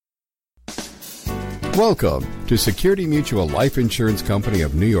Welcome to Security Mutual Life Insurance Company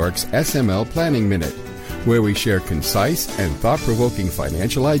of New York's SML Planning Minute, where we share concise and thought-provoking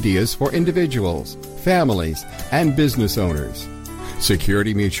financial ideas for individuals, families, and business owners.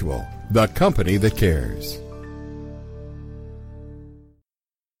 Security Mutual, the company that cares.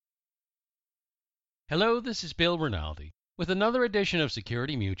 Hello, this is Bill Rinaldi with another edition of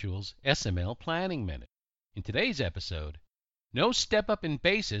Security Mutual's SML Planning Minute. In today's episode, no step-up in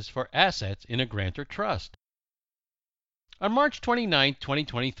basis for assets in a grantor trust. On March 29,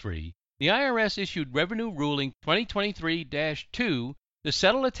 2023, the IRS issued Revenue Ruling 2023-2 to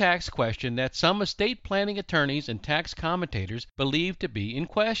settle a tax question that some estate planning attorneys and tax commentators believe to be in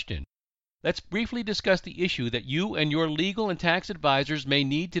question. Let's briefly discuss the issue that you and your legal and tax advisors may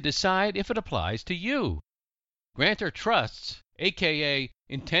need to decide if it applies to you. Grantor trusts, aka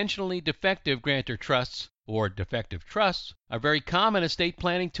intentionally defective grantor trusts or defective trusts, are very common estate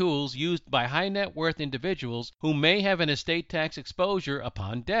planning tools used by high net worth individuals who may have an estate tax exposure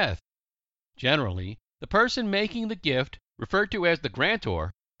upon death. Generally, the person making the gift, referred to as the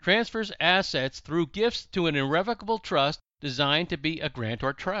grantor, transfers assets through gifts to an irrevocable trust designed to be a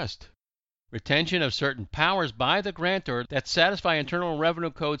grantor trust. Retention of certain powers by the grantor that satisfy Internal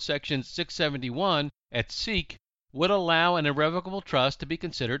Revenue Code Section 671 et seq. Would allow an irrevocable trust to be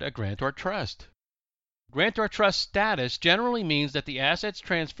considered a grantor trust. Grantor trust status generally means that the assets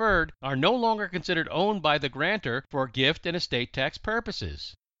transferred are no longer considered owned by the grantor for gift and estate tax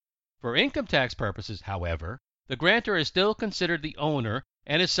purposes. For income tax purposes, however, the grantor is still considered the owner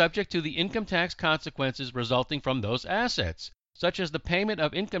and is subject to the income tax consequences resulting from those assets, such as the payment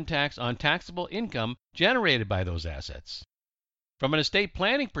of income tax on taxable income generated by those assets. From an estate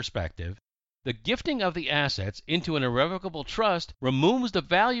planning perspective, the gifting of the assets into an irrevocable trust removes the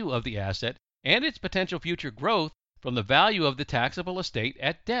value of the asset and its potential future growth from the value of the taxable estate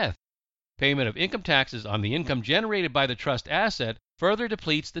at death. Payment of income taxes on the income generated by the trust asset further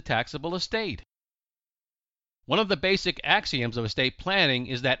depletes the taxable estate. One of the basic axioms of estate planning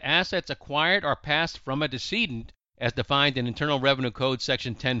is that assets acquired or passed from a decedent, as defined in Internal Revenue Code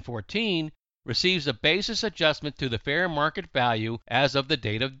Section 1014, receives a basis adjustment to the fair market value as of the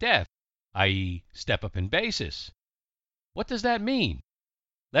date of death, i.e., step-up in basis. What does that mean?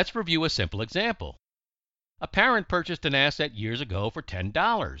 Let's review a simple example. A parent purchased an asset years ago for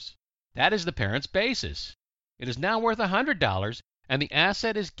 $10. That is the parent's basis. It is now worth $100, and the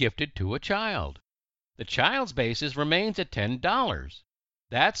asset is gifted to a child. The child's basis remains at $10.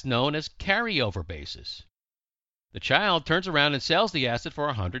 That's known as carryover basis. The child turns around and sells the asset for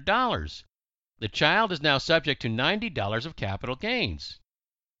 $100. The child is now subject to $90 of capital gains.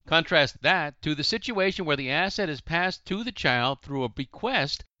 Contrast that to the situation where the asset is passed to the child through a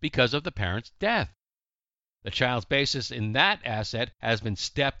bequest because of the parent's death. The child's basis in that asset has been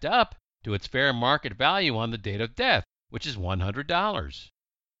stepped up to its fair market value on the date of death, which is $100.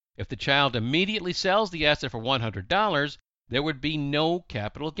 If the child immediately sells the asset for $100, there would be no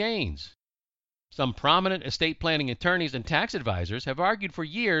capital gains. Some prominent estate planning attorneys and tax advisors have argued for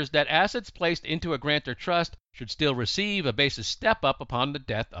years that assets placed into a grantor trust should still receive a basis step-up upon the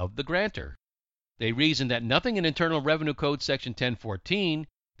death of the grantor. They reason that nothing in Internal Revenue Code Section 1014,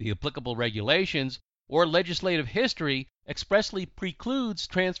 the applicable regulations, or legislative history expressly precludes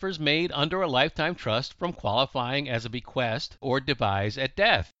transfers made under a lifetime trust from qualifying as a bequest or devise at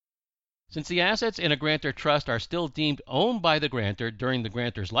death. Since the assets in a grantor trust are still deemed owned by the grantor during the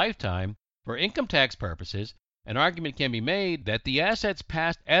grantor's lifetime, for income tax purposes, an argument can be made that the assets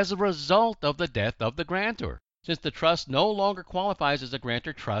passed as a result of the death of the grantor, since the trust no longer qualifies as a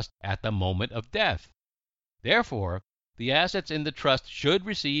grantor trust at the moment of death. Therefore, the assets in the trust should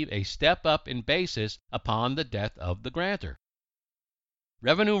receive a step-up in basis upon the death of the grantor.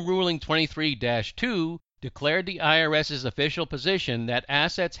 Revenue Ruling 23-2 declared the IRS's official position that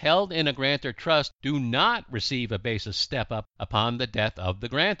assets held in a grantor trust do not receive a basis step-up upon the death of the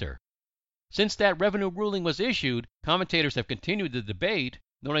grantor. Since that revenue ruling was issued, commentators have continued the debate,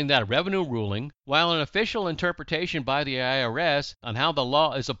 noting that a revenue ruling, while an official interpretation by the IRS on how the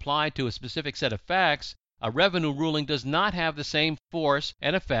law is applied to a specific set of facts, a revenue ruling does not have the same force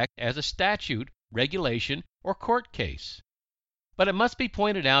and effect as a statute, regulation, or court case. But it must be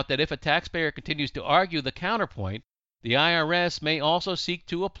pointed out that if a taxpayer continues to argue the counterpoint, the IRS may also seek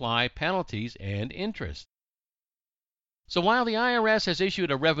to apply penalties and interest. So while the IRS has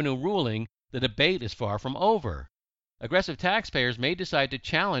issued a revenue ruling, the debate is far from over. Aggressive taxpayers may decide to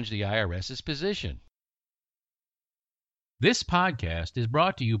challenge the IRS's position. This podcast is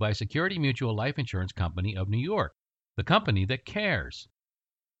brought to you by Security Mutual Life Insurance Company of New York, the company that cares.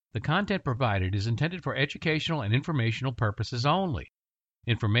 The content provided is intended for educational and informational purposes only.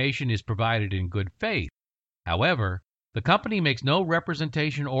 Information is provided in good faith. However, the company makes no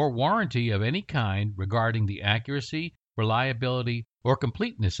representation or warranty of any kind regarding the accuracy, reliability, or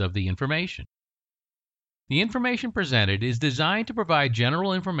completeness of the information. The information presented is designed to provide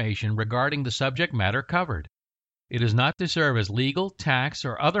general information regarding the subject matter covered. It is not to serve as legal, tax,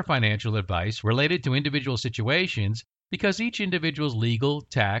 or other financial advice related to individual situations because each individual's legal,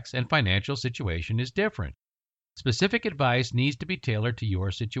 tax, and financial situation is different. Specific advice needs to be tailored to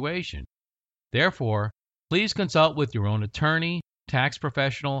your situation. Therefore, please consult with your own attorney, tax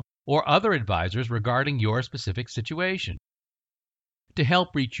professional, or other advisors regarding your specific situation. To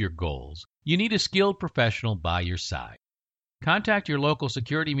help reach your goals, you need a skilled professional by your side. Contact your local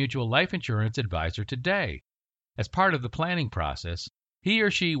Security Mutual Life Insurance advisor today. As part of the planning process, he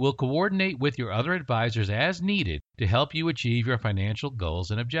or she will coordinate with your other advisors as needed to help you achieve your financial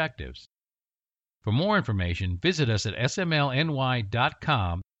goals and objectives. For more information, visit us at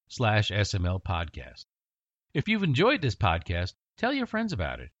smlny.com/smlpodcast. If you've enjoyed this podcast, tell your friends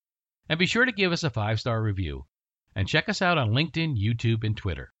about it. And be sure to give us a 5-star review. And check us out on LinkedIn, YouTube, and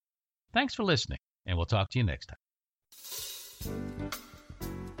Twitter. Thanks for listening, and we'll talk to you next time.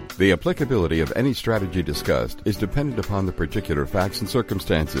 The applicability of any strategy discussed is dependent upon the particular facts and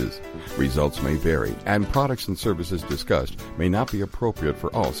circumstances. Results may vary, and products and services discussed may not be appropriate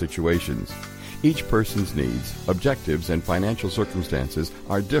for all situations. Each person's needs, objectives, and financial circumstances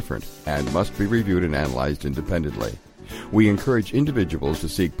are different and must be reviewed and analyzed independently. We encourage individuals to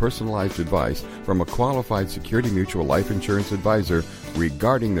seek personalized advice from a qualified Security Mutual Life Insurance advisor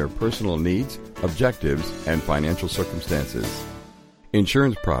regarding their personal needs, objectives, and financial circumstances.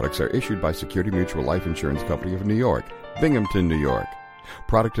 Insurance products are issued by Security Mutual Life Insurance Company of New York, Binghamton, New York.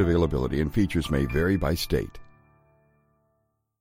 Product availability and features may vary by state.